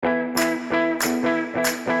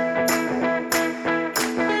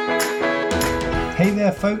Hey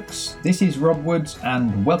there folks, this is Rob Woods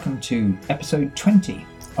and welcome to episode 20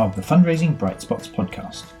 of the Fundraising Bright Spots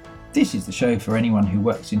podcast. This is the show for anyone who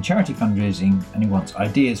works in charity fundraising and who wants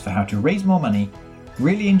ideas for how to raise more money,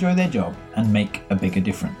 really enjoy their job and make a bigger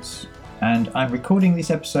difference. And I'm recording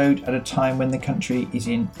this episode at a time when the country is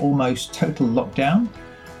in almost total lockdown.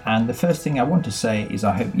 And the first thing I want to say is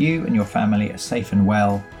I hope you and your family are safe and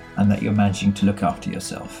well and that you're managing to look after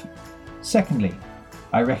yourself. Secondly,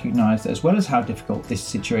 I recognise that as well as how difficult this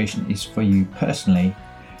situation is for you personally,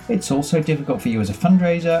 it's also difficult for you as a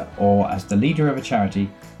fundraiser or as the leader of a charity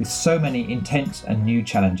with so many intense and new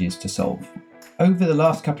challenges to solve. Over the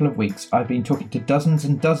last couple of weeks, I've been talking to dozens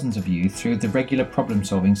and dozens of you through the regular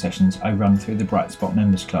problem-solving sessions I run through the Bright Spot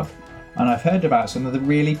Members Club, and I've heard about some of the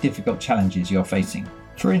really difficult challenges you're facing.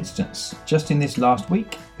 For instance, just in this last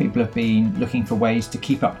week, people have been looking for ways to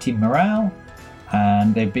keep up team morale,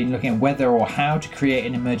 and they've been looking at whether or how to create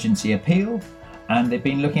an emergency appeal, and they've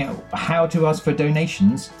been looking at how to ask for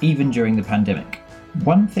donations even during the pandemic.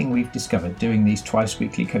 One thing we've discovered doing these twice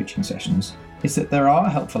weekly coaching sessions is that there are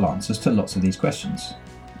helpful answers to lots of these questions.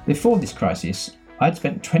 Before this crisis, I'd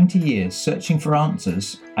spent 20 years searching for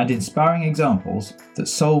answers and inspiring examples that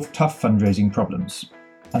solve tough fundraising problems.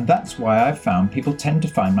 And that's why I've found people tend to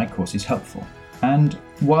find my courses helpful. And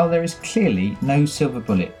while there is clearly no silver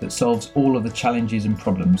bullet that solves all of the challenges and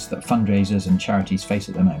problems that fundraisers and charities face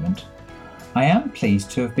at the moment, I am pleased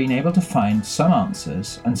to have been able to find some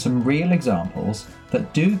answers and some real examples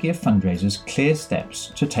that do give fundraisers clear steps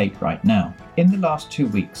to take right now. In the last 2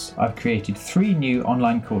 weeks, I've created 3 new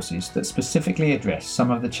online courses that specifically address some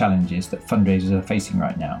of the challenges that fundraisers are facing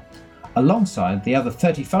right now, alongside the other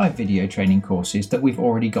 35 video training courses that we've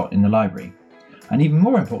already got in the library. And even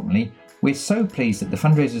more importantly, we're so pleased that the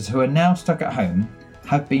fundraisers who are now stuck at home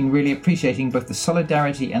have been really appreciating both the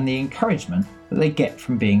solidarity and the encouragement that they get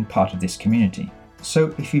from being part of this community.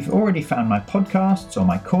 So if you've already found my podcasts or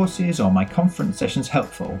my courses or my conference sessions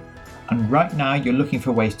helpful, and right now you're looking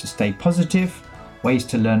for ways to stay positive, ways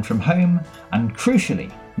to learn from home, and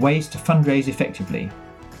crucially, ways to fundraise effectively,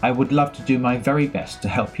 I would love to do my very best to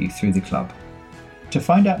help you through the club. To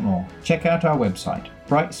find out more, check out our website,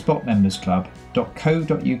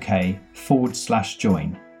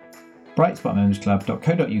 brightspotmembersclub.co.uk/join.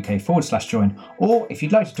 brightspotmembersclub.co.uk/join, or if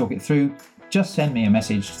you'd like to talk it through, just send me a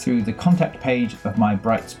message through the contact page of my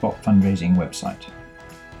Bright Spot fundraising website.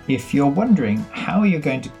 If you're wondering how you're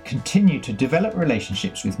going to continue to develop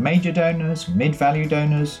relationships with major donors, mid-value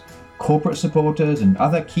donors, corporate supporters and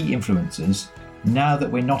other key influencers, now that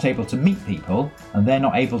we're not able to meet people and they're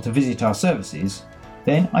not able to visit our services,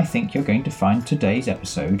 then I think you're going to find today's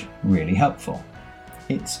episode really helpful.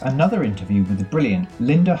 It's another interview with the brilliant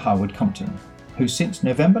Linda Harwood-Compton, who since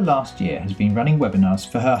November last year has been running webinars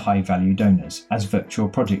for her high-value donors as virtual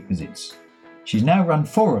project visits. She's now run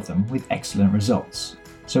 4 of them with excellent results.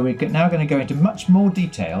 So we're now going to go into much more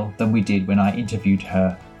detail than we did when I interviewed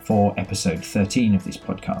her for episode 13 of this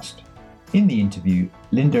podcast. In the interview,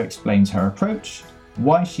 Linda explains her approach,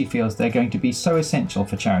 why she feels they're going to be so essential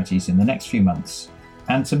for charities in the next few months,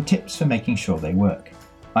 and some tips for making sure they work.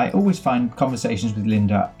 I always find conversations with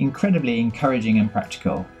Linda incredibly encouraging and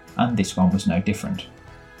practical, and this one was no different.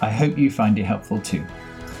 I hope you find it helpful too.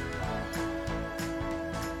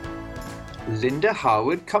 Linda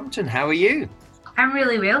Harwood-Compton, how are you? I'm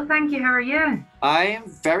really well, thank you. How are you? I am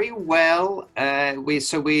very well.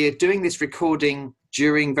 We're doing this recording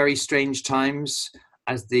during very strange times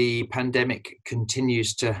as the pandemic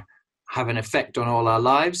continues to have an effect on all our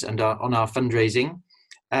lives and on our fundraising.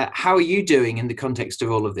 How are you doing in the context of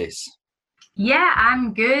all of this? Yeah,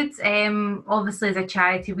 I'm good. Obviously, as a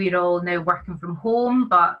charity, we're all now working from home,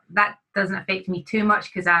 but that doesn't affect me too much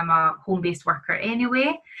because I'm a home-based worker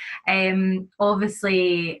anyway.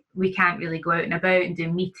 Obviously, we can't really go out and about and do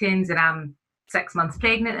meetings, and I'm 6 months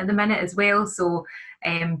pregnant at the minute as well, so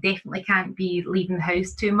definitely can't be leaving the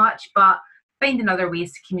house too much, but finding other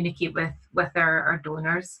ways to communicate with our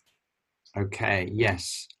donors. Okay,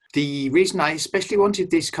 yes. The reason I especially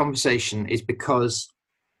wanted this conversation is because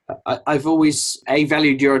I've always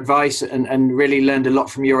valued your advice and really learned a lot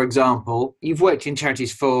from your example. You've worked in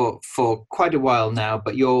charities for quite a while now,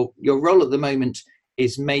 but your role at the moment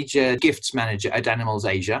is Major Gifts Manager at Animals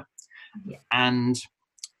Asia. Yeah. And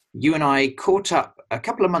you and I caught up a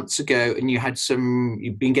couple of months ago, and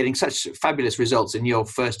you've been getting such fabulous results in your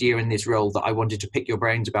first year in this role that I wanted to pick your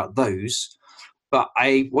brains about those. But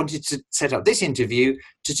I wanted to set up this interview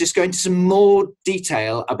to just go into some more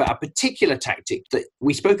detail about a particular tactic that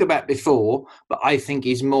we spoke about before, but I think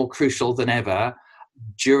is more crucial than ever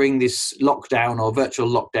during this lockdown or virtual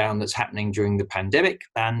lockdown that's happening during the pandemic.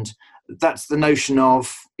 And that's the notion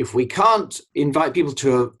of, if we can't invite people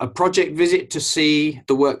to a project visit to see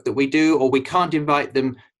the work that we do, or we can't invite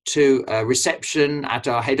them to a reception at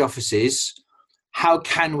our head offices, how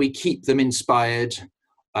can we keep them inspired,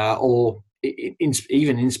 or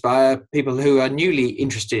even inspire people who are newly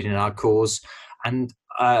interested in our cause? And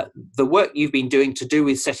the work you've been doing to do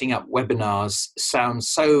with setting up webinars sounds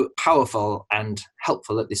so powerful and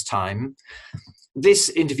helpful at this time. This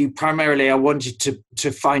interview, primarily, I wanted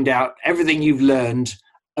to find out everything you've learned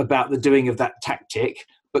about the doing of that tactic.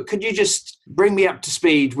 But could you just bring me up to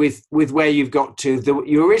speed with where you've got to?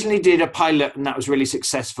 You originally did a pilot and that was really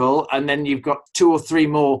successful. And then you've got 2 or 3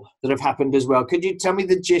 more that have happened as well. Could you tell me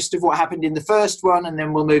the gist of what happened in the first one? And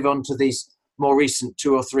then we'll move on to these more recent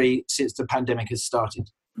 2 or 3 since the pandemic has started.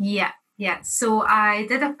 Yeah. So I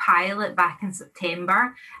did a pilot back in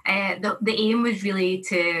September. The aim was really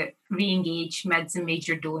to re-engage mids and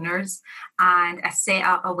major donors, and I set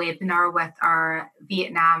up a webinar with our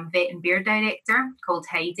Vietnam Vet and Bear director called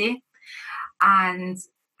Heidi. And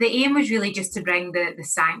the aim was really just to bring the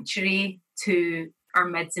sanctuary to our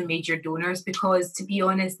mids and major donors, because, to be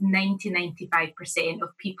honest, 95%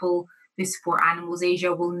 of people who support Animals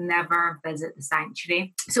Asia will never visit the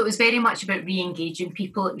sanctuary. So it was very much about re-engaging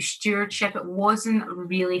people. It was stewardship. It wasn't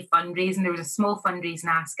really fundraising. There was a small fundraising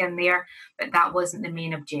ask in there, but that wasn't the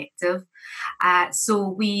main objective. So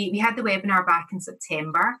we had the webinar back in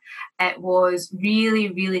September. It was really,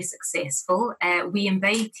 really successful. We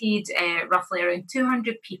invited roughly around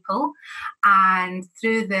 200 people, and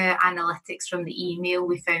through the analytics from the email,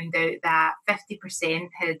 we found out that 50%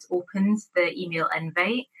 had opened the email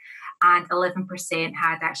invite, and 11%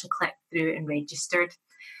 had actually clicked through and registered.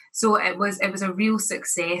 So it was a real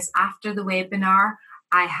success. After the webinar,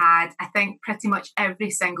 I think pretty much every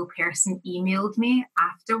single person emailed me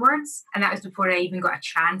afterwards, and that was before I even got a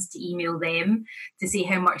chance to email them to say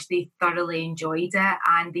how much they thoroughly enjoyed it,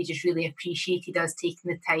 and they just really appreciated us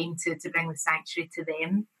taking the time to bring the sanctuary to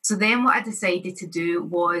them. So then what I decided to do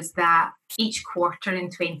was that each quarter in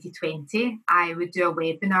 2020, I would do a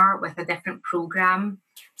webinar with a different program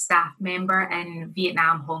staff member in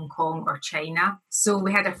Vietnam, Hong Kong, or China. So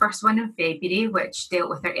we had our first one in February, which dealt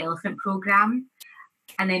with our elephant program.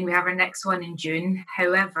 And then we have our next one in June.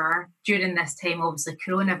 However, during this time, obviously,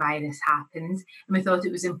 coronavirus happened, and we thought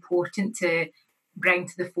it was important to bring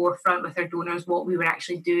to the forefront with our donors what we were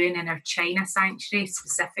actually doing in our China sanctuary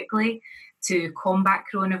specifically to combat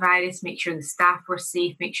coronavirus, make sure the staff were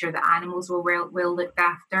safe, make sure the animals were well looked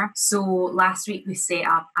after. So last week we set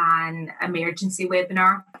up an emergency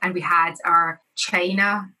webinar, and we had our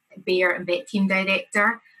China Bear and Vet Team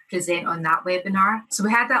Director present on that webinar. So we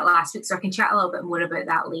had that last week, so I can chat a little bit more about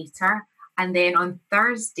that later. And then on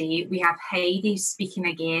Thursday, we have Heidi speaking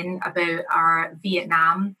again about our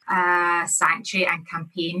Vietnam sanctuary and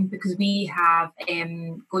campaign, because we have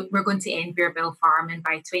we're going to end bear bill farming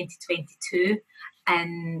by 2022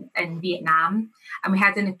 in Vietnam, and we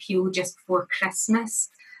had an appeal just before Christmas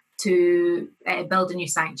to build a new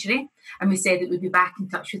sanctuary, and we said that we'd be back in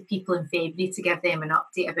touch with people in February to give them an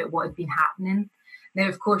update about what had been happening. Now,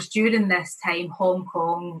 of course, during this time, Hong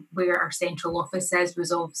Kong, where our central office is, was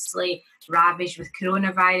obviously ravaged with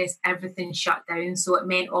coronavirus. Everything shut down. So it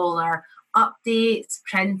meant all our updates,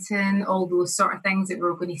 printing, all those sort of things that we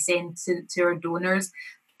were going to send to our donors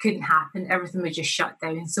couldn't happen. Everything was just shut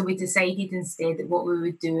down. So we decided instead that what we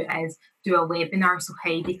would do is do a webinar so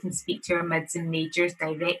Heidi can speak to our mids and majors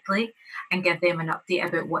directly and give them an update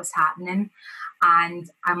about what's happening. And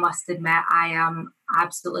I must admit, I am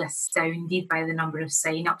absolutely astounded by the number of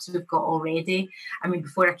sign-ups we've got already. I mean,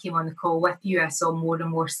 before I came on the call with you, I saw more and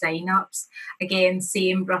more sign-ups. Again,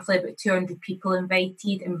 same, roughly about 200 people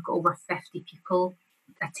invited, and we've got over 50 people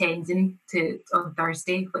attending on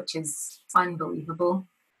Thursday, which is unbelievable.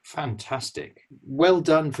 Fantastic. Well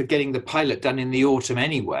done for getting the pilot done in the autumn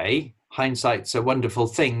anyway. Hindsight's a wonderful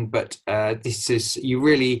thing, but you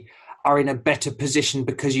really are in a better position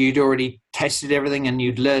because you'd already tested everything and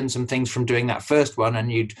you'd learned some things from doing that first one,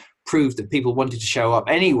 and you'd proved that people wanted to show up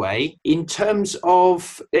anyway. In terms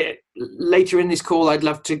of later in this call, I'd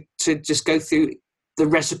love to just go through the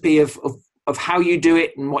recipe of how you do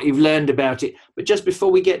it and what you've learned about it. But just before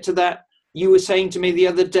we get to that, you were saying to me the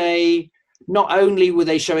other day, not only were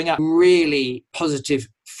they showing up really positive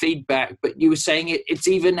feedback, but you were saying it's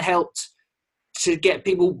even helped to get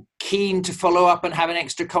people keen to follow up and have an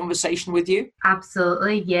extra conversation with you?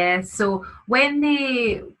 Absolutely, yeah. So when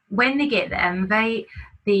they get the invite,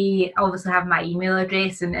 they obviously have my email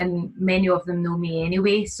address, and many of them know me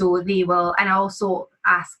anyway. So they will, and I also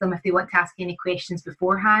ask them if they want to ask any questions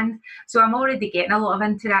beforehand. So I'm already getting a lot of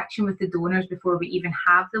interaction with the donors before we even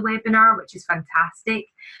have the webinar, which is fantastic.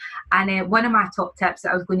 And one of my top tips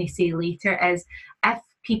that I was going to say later is, if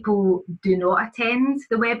people do not attend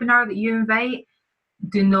the webinar that you invite,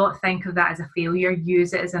 do not think of that as a failure.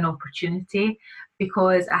 Use it as an opportunity,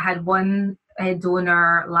 because I had one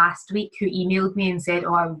donor last week who emailed me and said,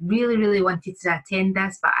 oh, I really, really wanted to attend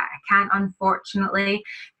this, but I can't, unfortunately.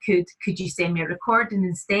 Could you send me a recording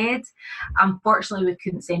instead? Unfortunately, we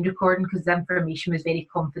couldn't send recording because the information was very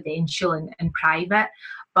confidential and private.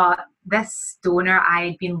 But this donor I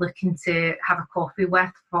had been looking to have a coffee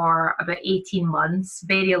with for about 18 months,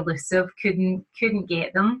 very elusive, couldn't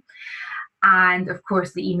get them. And of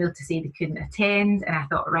course, the email to say they couldn't attend. And I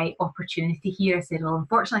thought, right, opportunity here. I said, well,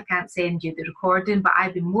 unfortunately, I can't send you the recording, but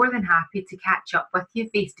I'd be more than happy to catch up with you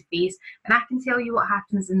face to face. And I can tell you what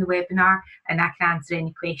happens in the webinar, and I can answer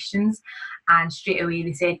any questions. And straight away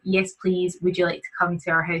they said, yes, please, would you like to come to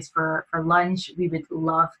our house for lunch? We would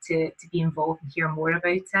love to be involved and hear more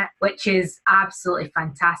about it, which is absolutely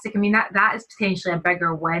fantastic. I mean, that is potentially a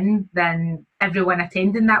bigger win than everyone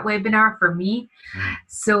attending that webinar for me.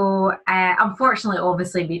 So unfortunately,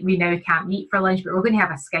 obviously, we now can't meet for lunch, but we're going to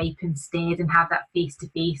have a Skype instead and have that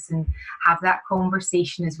face-to-face and have that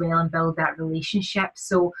conversation as well and build that relationship.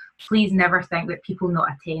 So please never think that people not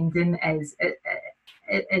attending is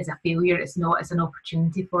a failure. It's not. It's an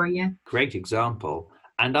opportunity for you. Great example.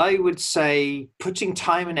 And I would say putting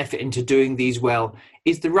time and effort into doing these well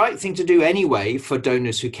is the right thing to do anyway for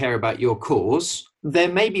donors who care about your cause. There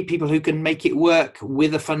may be people who can make it work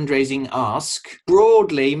with a fundraising ask.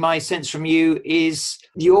 Broadly, my sense from you is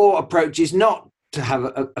your approach is not to have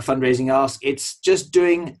a fundraising ask. It's just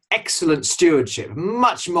doing excellent stewardship,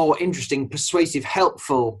 much more interesting, persuasive,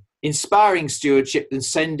 helpful, inspiring stewardship than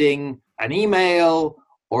sending an email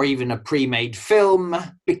or even a pre-made film,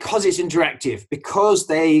 because it's interactive, because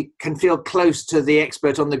they can feel close to the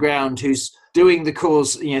expert on the ground who's doing the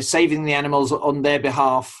cause, saving the animals on their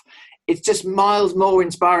behalf. It's just miles more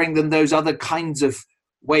inspiring than those other kinds of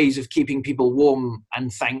ways of keeping people warm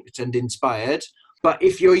and thanked and inspired. But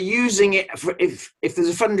if you're using it, if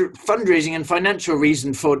there's a fundraising and financial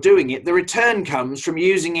reason for doing it, the return comes from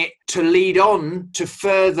using it to lead on to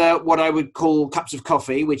further what I would call cups of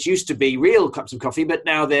coffee, which used to be real cups of coffee, but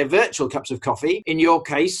now they're virtual cups of coffee. In your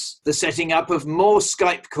case, the setting up of more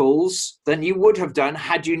Skype calls than you would have done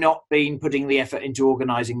had you not been putting the effort into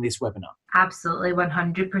organising this webinar. Absolutely,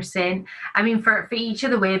 100%. I mean, for each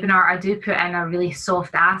of the webinar, I do put in a really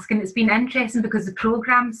soft ask, and it's been interesting because the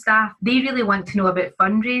programme staff, they really want to know about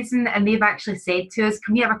fundraising, and they've actually said to us,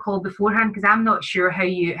 can we have a call beforehand, because I'm not sure how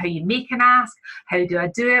you make an ask, how do I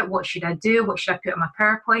do it, what should I do, what should I put on my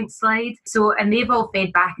PowerPoint slide? So, and they've all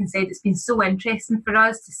fed back and said it's been so interesting for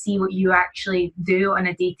us to see what you actually do on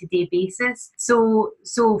a day-to-day basis. So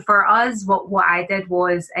for us, what I did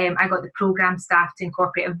was I got the programme staff to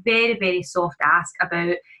incorporate a very, very soft ask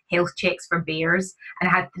about health checks for bears, and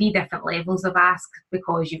I had 3 different levels of ask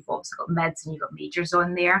because you've also got mids and you've got majors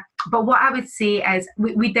on there. But what I would say is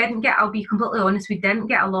we didn't get, I'll be completely honest, we didn't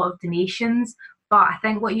get a lot of donations. But I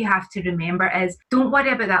think what you have to remember is don't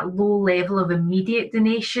worry about that low level of immediate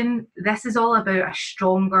donation. This is all about a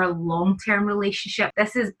stronger long-term relationship.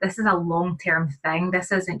 This is a long-term thing.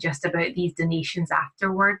 This isn't just about these donations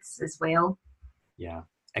afterwards as well. Yeah,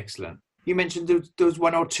 excellent. You mentioned there was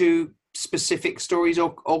 1 or 2 specific stories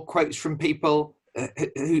or quotes from people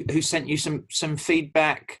who sent you some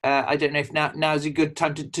feedback. I don't know if now is a good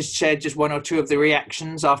time to share just 1 or 2 of the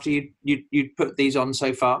reactions after you'd put these on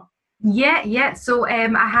so far. Yeah. So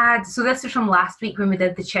so this was from last week when we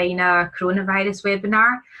did the China coronavirus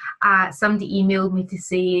webinar. Somebody emailed me to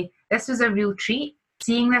say, this was a real treat.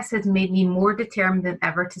 Seeing this has made me more determined than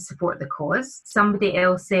ever to support the cause. Somebody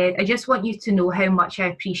else said, I just want you to know how much I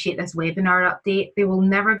appreciate this webinar update. There will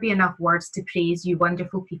never be enough words to praise you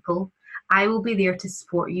wonderful people. I will be there to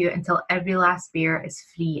support you until every last bear is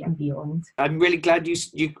free and beyond. I'm really glad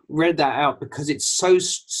you read that out because it's so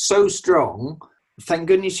strong. Thank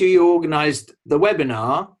goodness you organised the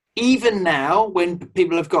webinar. Even now, when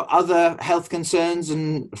people have got other health concerns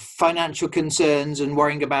and financial concerns and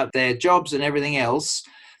worrying about their jobs and everything else,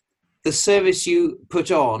 the service you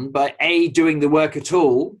put on by A, doing the work at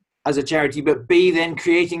all as a charity, but B, then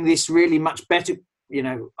creating this really much better,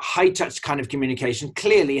 high touch kind of communication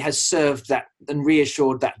clearly has served that and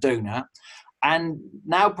reassured that donor. And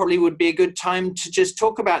now probably would be a good time to just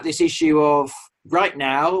talk about this issue of right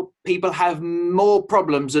now, people have more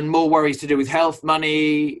problems and more worries to do with health,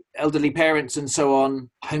 money, elderly parents and so on,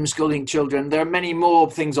 homeschooling children. There are many more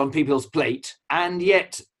things on people's plate. And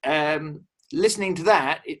yet listening to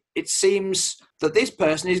that, it seems that this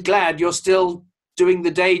person is glad you're still doing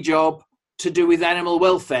the day job to do with animal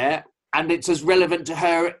welfare, and it's as relevant to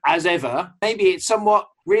her as ever. Maybe it somewhat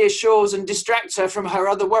reassures and distracts her from her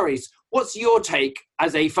other worries. What's your take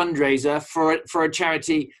as a fundraiser for a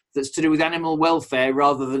charity that's to do with animal welfare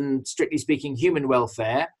rather than, strictly speaking, human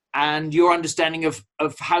welfare, and your understanding of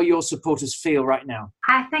how your supporters feel right now?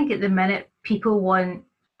 I think at the minute people want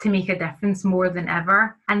to make a difference more than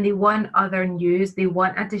ever, and they want other news. They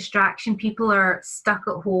want a distraction. People are stuck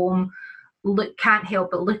at home, can't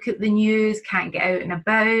help but look at the news, can't get out and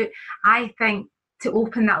about. I think to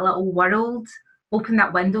open that little world, open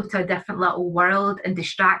that window to a different little world and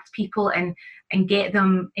distract people and get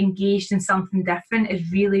them engaged in something different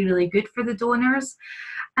is really, really good for the donors.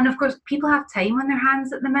 And of course, people have time on their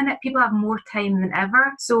hands at the minute. People have more time than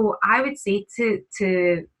ever. So I would say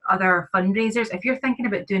to other fundraisers, if you're thinking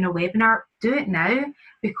about doing a webinar, do it now,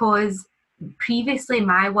 because previously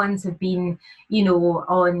my ones have been,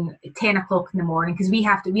 on 10 o'clock in the morning, because we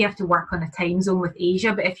have to work on a time zone with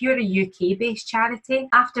Asia. But if you're a UK based charity,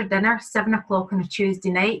 after dinner, 7 o'clock on a Tuesday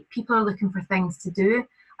night, people are looking for things to do.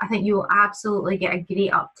 I think you'll absolutely get a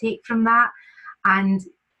great uptake from that. And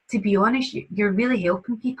to be honest, you're really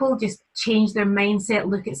helping people just change their mindset,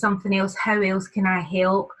 look at something else. How else can I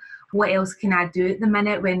help? What else can I do at the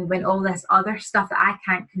minute when all this other stuff that I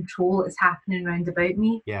can't control is happening around about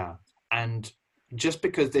me? Yeah. And just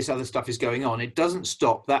because this other stuff is going on, it doesn't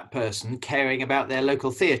stop that person caring about their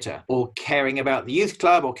local theatre or caring about the youth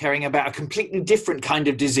club or caring about a completely different kind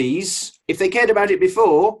of disease. If they cared about it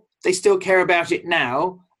before, they still care about it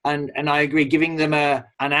now. And I agree, giving them an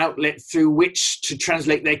outlet through which to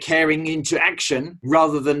translate their caring into action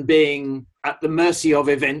rather than being at the mercy of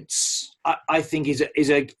events, I think is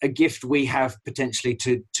a gift we have potentially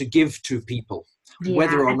to give to people. Yeah.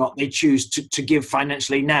 Whether or not they choose to give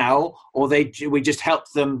financially now, or we just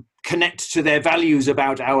help them connect to their values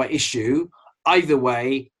about our issue. Either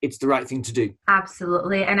way, it's the right thing to do.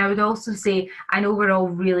 Absolutely. And I would also say, I know we're all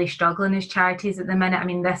really struggling as charities at the minute. I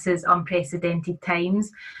mean, this is unprecedented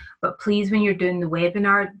times, but please, when you're doing the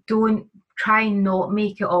webinar, don't try not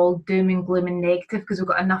make it all doom and gloom and negative, because we've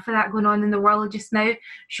got enough of that going on in the world just now.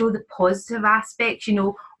 Show the positive aspects,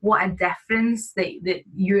 what a difference that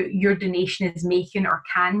your donation is making or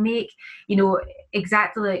can make.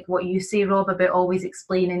 Exactly like what you say, Rob, about always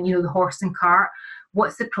explaining, the horse and cart.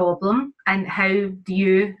 What's the problem and how do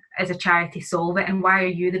you as a charity solve it, and why are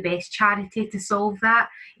you the best charity to solve that?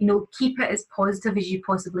 Keep it as positive as you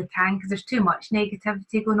possibly can, because there's too much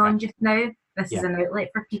negativity going on just now. This is an outlet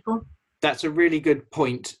for people. That's a really good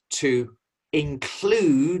point, to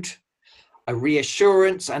include a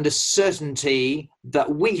reassurance and a certainty that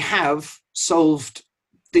we have solved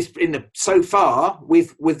this so far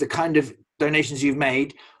with the kind of donations you've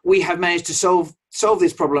made. We have managed to solve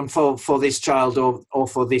this problem for this child or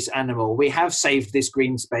for this animal. We have saved this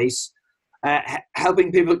green space,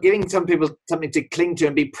 helping people, giving some people something to cling to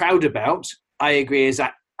and be proud about. I agree, is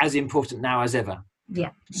as important now as ever.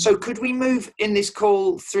 Yeah. So could we move in this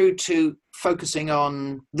call through to focusing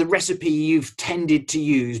on the recipe you've tended to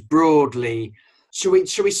use broadly? Should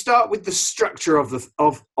we start with the structure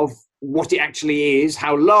of what it actually is,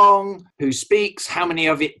 how long, who speaks, how many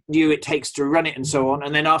of it takes to run it, and so on.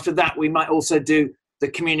 And then after that, we might also do the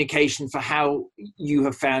communication for how you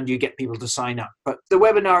have found you get people to sign up. But the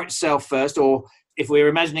webinar itself first, or if we're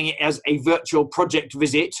imagining it as a virtual project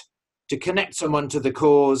visit to connect someone to the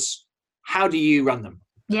cause, how do you run them?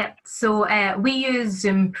 Yeah, so we use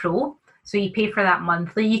Zoom Pro. So you pay for that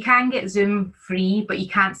monthly. You can get Zoom free, but you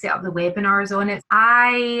can't set up the webinars on it.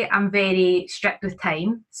 I am very strict with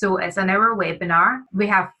time. So it's an hour webinar. We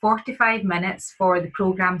have 45 minutes for the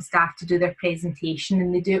programme staff to do their presentation,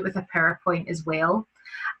 and they do it with a PowerPoint as well.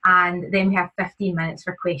 And then we have 15 minutes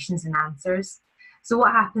for questions and answers. So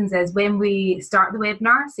what happens is, when we start the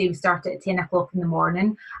webinar, say we start it at 10 o'clock in the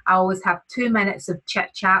morning, I always have 2 minutes of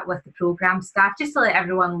chit chat with the programme staff, just to let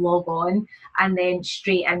everyone log on, and then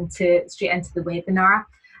straight into the webinar.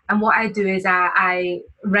 And what I do is I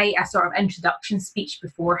write a sort of introduction speech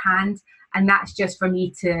beforehand, and that's just for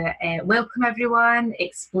me to welcome everyone,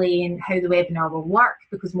 explain how the webinar will work,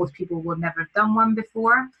 because most people will never have done one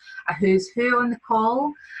before, a who's who on the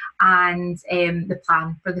call, and the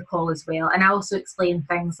plan for the call as well. And I also explain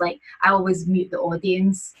things like, I always mute the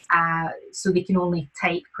audience so they can only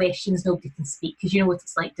type questions, nobody can speak, because you know what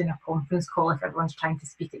it's like doing a conference call if everyone's trying to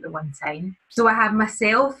speak at the one time. So I have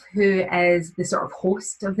myself, who is the sort of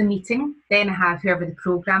host of the meeting, then I have whoever the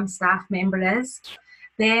programme staff member is.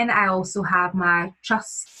 Then I also have my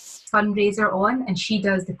trust fundraiser on, and she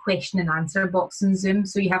does the question and answer box on Zoom.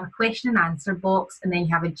 So you have a question and answer box, and then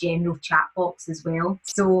you have a general chat box as well.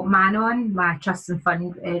 So Manon, my trust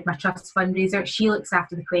fundraiser, she looks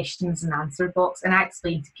after the questions and answer box, and I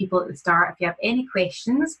explain to people at the start, if you have any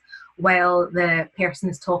questions while the person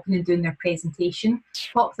is talking and doing their presentation,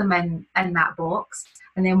 pop them in that box.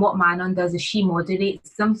 And then what Manon does is she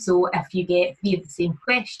moderates them. So if you get 3 of the same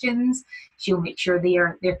questions, she'll make sure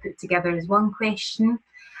they're put together as one question.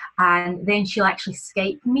 And then she'll actually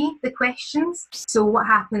Skype me the questions. So what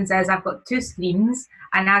happens is I've got 2 screens,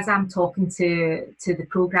 and as I'm talking to the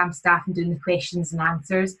programme staff and doing the questions and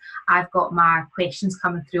answers, I've got my questions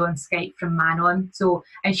coming through on Skype from Manon. So,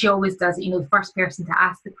 and she always does it, the first person to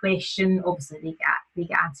ask the question, obviously they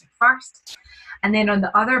get answered first. And then on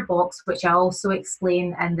the other box, which I also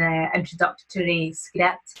explain in the introductory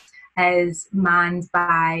script, is manned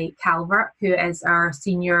by Calvert, who is our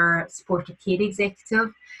senior supporter care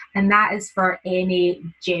executive. And that is for any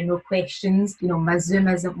general questions, my Zoom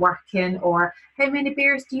isn't working, or how many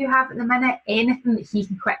beers do you have at the minute? Anything that he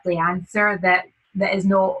can quickly answer that is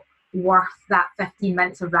not worth that 15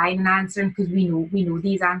 minutes of Ryan answering, because we know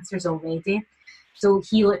these answers already. So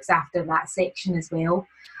he looks after that section as well.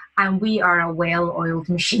 And we are a well-oiled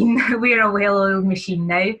machine. We're a well-oiled machine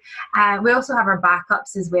now. We also have our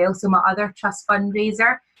backups as well. So my other trust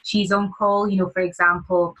fundraiser, she's on call. For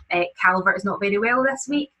example, Calvert is not very well this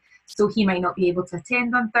week, so he might not be able to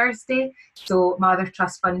attend on Thursday. So my other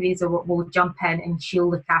trust fundraiser will jump in, and she'll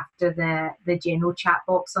look after the general chat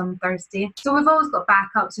box on Thursday. So we've always got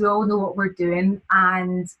backups. We all know what we're doing,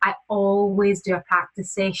 and I always do a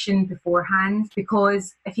practice session beforehand,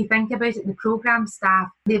 because if you think about it, the programme staff,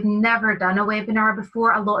 they've never done a webinar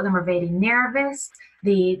before. A lot of them are very nervous.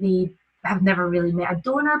 They have never really met a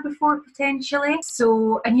donor before, potentially.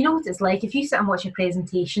 So, and you know what it's like, if you sit and watch a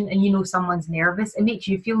presentation and someone's nervous, it makes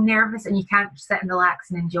you feel nervous and you can't sit and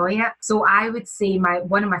relax and enjoy it. So I would say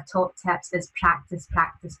one of my top tips is practice,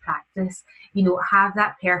 practice, practice. Have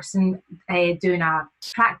that person doing a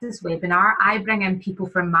practice webinar. I bring in people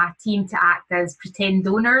from my team to act as pretend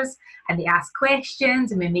donors, and they ask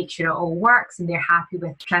questions, and we make sure it all works and they're happy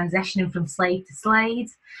with transitioning from slide to slide.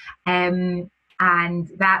 And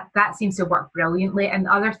that seems to work brilliantly. And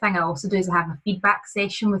the other thing I also do is I have a feedback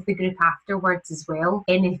session with the group afterwards as well.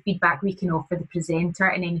 Any feedback we can offer the presenter,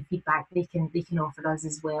 and any feedback they can offer us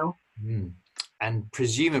as well. And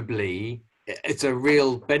presumably it's a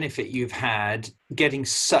real benefit you've had getting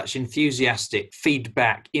such enthusiastic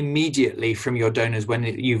feedback immediately from your donors when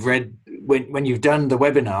you've done the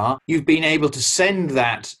webinar. You've been able to send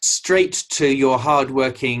that straight to your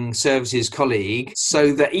hardworking services colleague,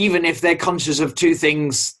 so that even if they're conscious of 2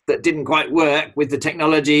 things that didn't quite work with the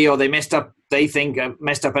technology, or they messed up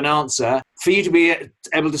an answer, for you to be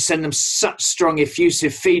able to send them such strong,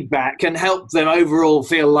 effusive feedback can help them overall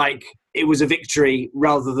feel like it was a victory,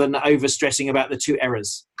 rather than overstressing about the 2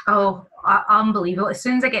 errors. Oh, unbelievable. As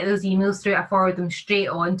soon as I get those emails through, I forward them straight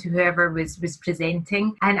on to whoever was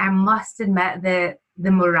presenting. And I must admit that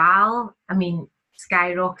the morale,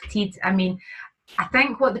 skyrocketed. I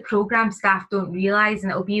think what the programme staff don't realise,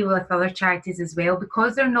 and it'll be with other charities as well,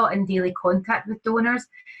 because they're not in daily contact with donors,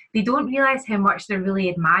 they don't realise how much they're really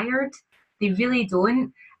admired. They really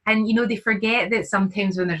don't. And, they forget that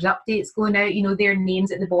sometimes when there's updates going out, their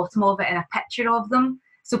name's at the bottom of it and a picture of them.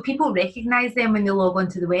 So people recognise them when they log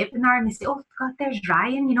onto the webinar, and they say, oh, God, there's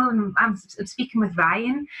Ryan, and I'm speaking with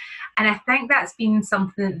Ryan. And I think that's been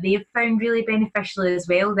something that they've found really beneficial as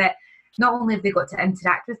well, that not only have they got to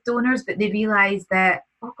interact with donors, but they realise that,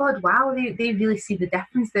 oh, God, wow, they really see the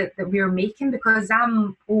difference that we're making, because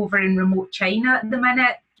I'm over in remote China at the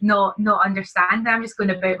minute, not understanding. I'm just going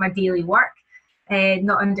about my daily work.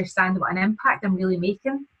 Not understand what an impact I'm really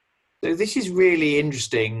making. So this is really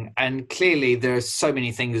interesting, and clearly there are so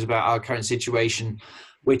many things about our current situation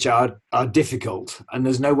which are difficult, and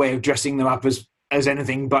there's no way of dressing them up as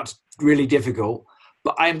anything but really difficult.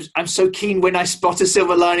 But I'm so keen when I spot a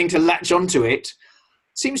silver lining to latch onto it.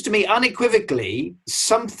 Seems to me unequivocally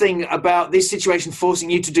something about this situation forcing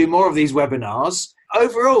you to do more of these webinars.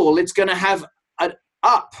 Overall, it's going to have an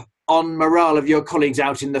up on morale of your colleagues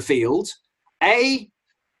out in the field. A,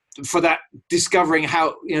 for that discovering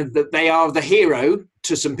how that they are the hero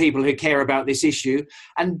to some people who care about this issue,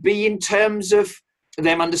 and B, in terms of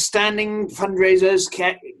them understanding fundraisers,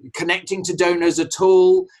 connecting to donors at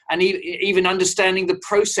all, and even understanding the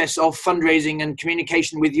process of fundraising and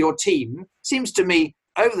communication with your team. Seems to me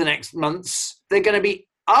over the next months they're going to be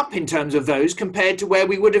up in terms of those compared to where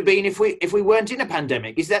we would have been if we weren't in a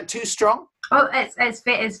pandemic. Is that too strong? Oh,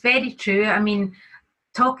 it's very true.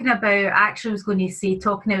 talking about, actually I was going to say,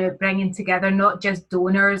 talking about bringing together not just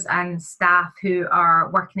donors and staff who are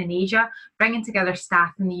working in Asia, bringing together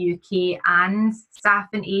staff in the UK and staff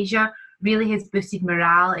in Asia really has boosted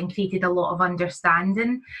morale and created a lot of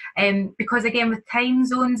understanding. Because again, with time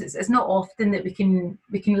zones, it's not often that we can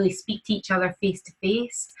really speak to each other face to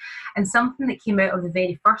face. And something that came out of the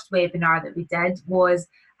very first webinar that we did was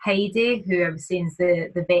Heidi, who I was saying is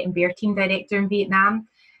the vet and bear team director in Vietnam.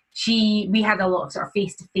 We had a lot of sort of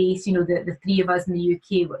face to face, the three of us in the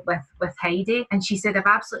UK with Heidi, and she said, I've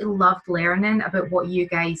absolutely loved learning about what you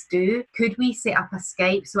guys do. Could we set up a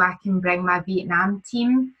Skype so I can bring my Vietnam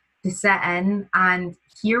team to sit in and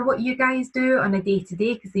hear what you guys do on a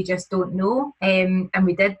day-to-day, because they just don't know. And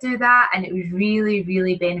we did do that, and it was really,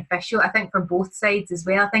 really beneficial, I think, for both sides as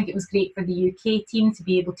well. I think it was great for the UK team to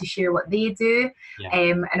be able to share what they do. Yeah.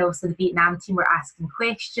 And also the Vietnam team were asking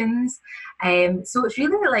questions. So it's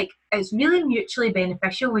really mutually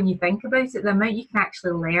beneficial when you think about it, the amount you can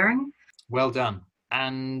actually learn. Well done.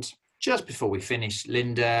 And just before we finish,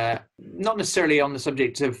 Linda, not necessarily on the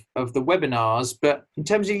subject of the webinars, but in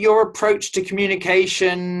terms of your approach to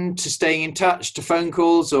communication, to staying in touch, to phone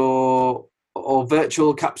calls or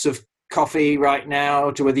virtual cups of coffee right now,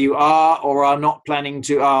 to whether you are or are not planning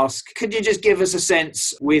to ask, could you just give us a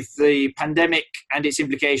sense, with the pandemic and its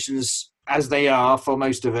implications as they are for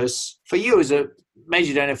most of us, for you as a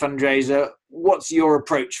major donor fundraiser, what's your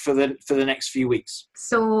approach for the next few weeks?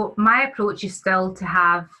 So my approach is still to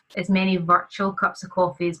have as many virtual cups of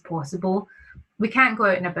coffee as possible. We can't go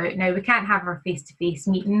out and about now. We can't have our face-to-face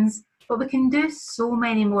meetings, but we can do so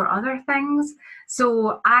many more other things.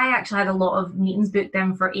 So I actually had a lot of meetings booked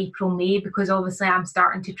in for April, May, because obviously I'm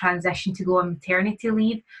starting to transition to go on maternity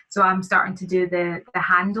leave. So I'm starting to do the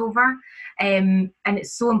handover. And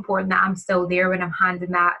it's so important that I'm still there when I'm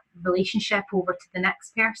handing that relationship over to the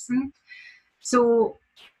next person. So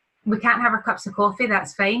we can't have our cups of coffee,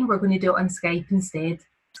 that's fine. We're going to do it on Skype instead.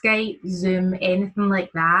 Skype, Zoom, anything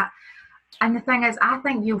like that. And the thing is, I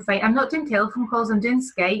think you'll find, I'm not doing telephone calls, I'm doing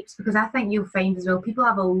Skypes, because I think you'll find as well, people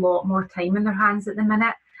have a lot more time in their hands at the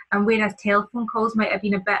minute. And whereas telephone calls might have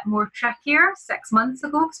been a bit more trickier 6 months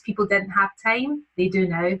ago because people didn't have time, they do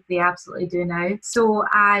now. They absolutely do now. So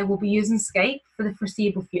I will be using Skype for the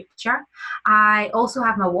foreseeable future. I also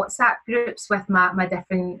have my WhatsApp groups with my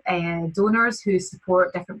different donors who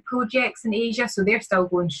support different projects in Asia. So they're still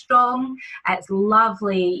going strong. It's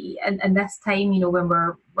lovely. And this time, when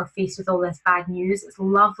we're faced with all this bad news, it's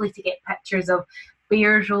lovely to get pictures of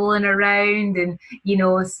bears rolling around and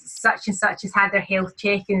such and such has had their health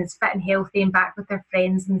check and is fit and healthy and back with their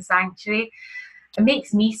friends in the sanctuary. It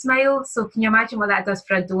makes me smile. So can you imagine what that does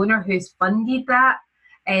for a donor who's funded that?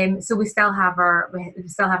 So we still have our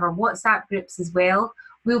WhatsApp groups as well.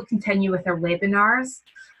 We'll continue with our webinars.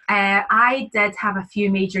 I did have a few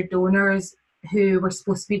major donors who were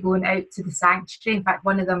supposed to be going out to the sanctuary. In fact,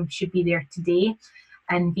 one of them should be there today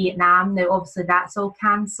in Vietnam. Now obviously that's all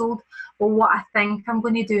cancelled, but what I think I'm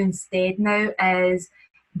going to do instead now is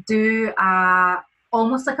do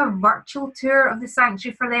almost like a virtual tour of the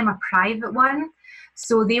sanctuary for them, a private one.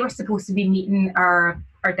 So they were supposed to be meeting our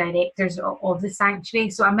directors of the sanctuary,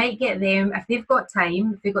 so I might get them, if they've got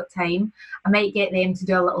time, I might get them to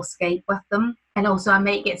do a little Skype with them. And also I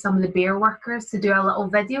might get some of the bear workers to do a little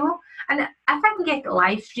video. And if I can get it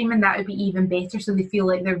live streaming, that would be even better, so they feel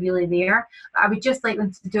like they're really there. But I would just like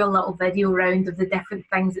them to do a little video round of the different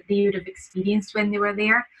things that they would have experienced when they were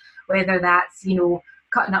there, whether that's,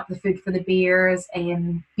 cutting up the food for the bears,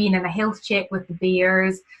 being in a health check with the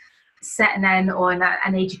bears, sitting in on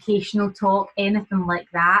an educational talk, anything like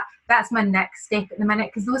that. That's my next step at the minute,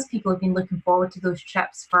 because those people have been looking forward to those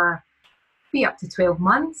trips for be up to 12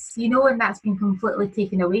 months, and that's been completely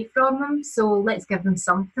taken away from them. So let's give them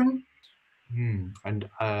something. And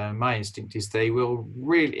my instinct is they will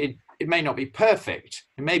really, it may not be perfect,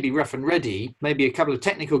 it may be rough and ready, maybe a couple of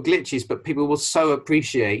technical glitches, but people will so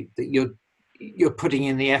appreciate that you're putting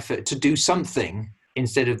in the effort to do something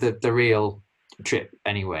instead of the real trip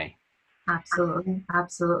anyway.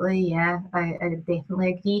 Absolutely, yeah, I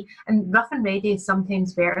definitely agree. And rough and ready is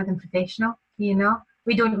sometimes better than professional.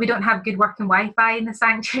 We don't have good working Wi-Fi in the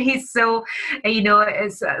sanctuaries, so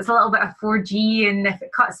it's a little bit of 4G, and if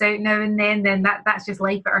it cuts out now and then that's just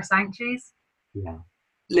life at our sanctuaries. Yeah,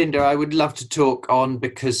 Linda, I would love to talk on,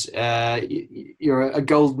 because you're a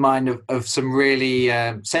goldmine of some really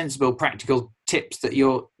sensible, practical tips that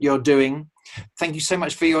you're doing. Thank you so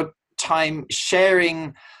much for your time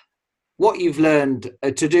sharing what you've learned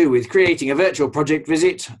to do with creating a virtual project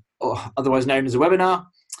visit, or otherwise known as a webinar,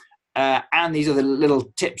 and these are the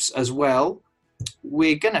little tips as well.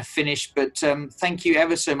 we're going to finish, but thank you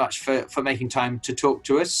ever so much for making time to talk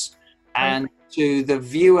to us. And to the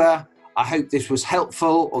viewer, I hope this was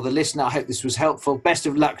helpful, or the listener, I hope this was helpful. Best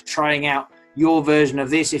of luck trying out your version of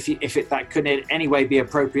this if that could in any way be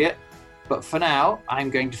appropriate. But for now, I'm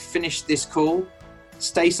going to finish this call.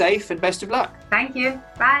 Stay safe and best of luck. Thank you.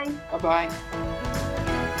 Bye. Bye-bye.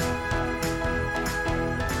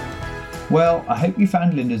 Well, I hope you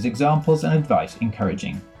found Linda's examples and advice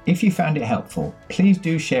encouraging. If you found it helpful, please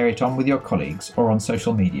do share it on with your colleagues or on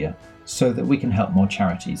social media so that we can help more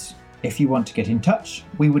charities. If you want to get in touch,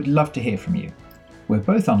 we would love to hear from you. We're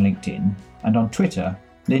both on LinkedIn, and on Twitter,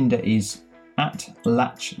 Linda is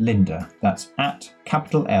 @LatchLinda. That's @LATCH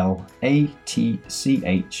LYNDA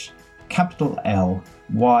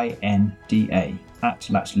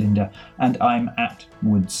 @LatchLinda, and I'm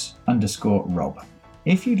 @Woods_Rob.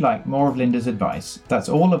 If you'd like more of Linda's advice, that's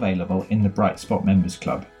all available in the Bright Spot Members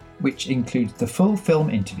Club, which includes the full film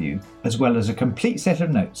interview as well as a complete set of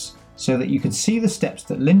notes so that you can see the steps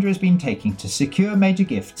that Linda has been taking to secure major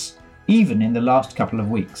gifts, even in the last couple of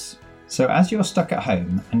weeks. So as you're stuck at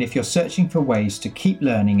home, and if you're searching for ways to keep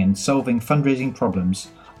learning and solving fundraising problems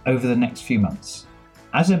over the next few months,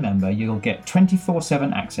 as a member you'll get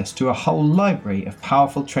 24/7 access to a whole library of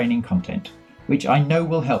powerful training content, which I know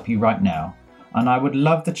will help you right now, and I would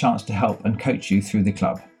love the chance to help and coach you through the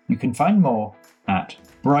club. You can find more at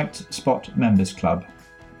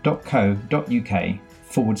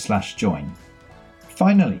brightspotmembersclub.co.uk/join.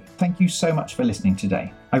 Finally, thank you so much for listening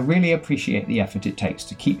today. I really appreciate the effort it takes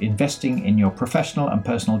to keep investing in your professional and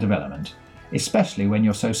personal development, especially when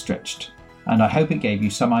you're so stretched, and I hope it gave you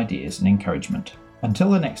some ideas and encouragement.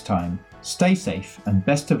 Until the next time, stay safe and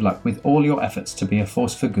best of luck with all your efforts to be a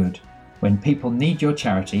force for good when people need your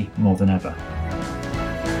charity more than ever.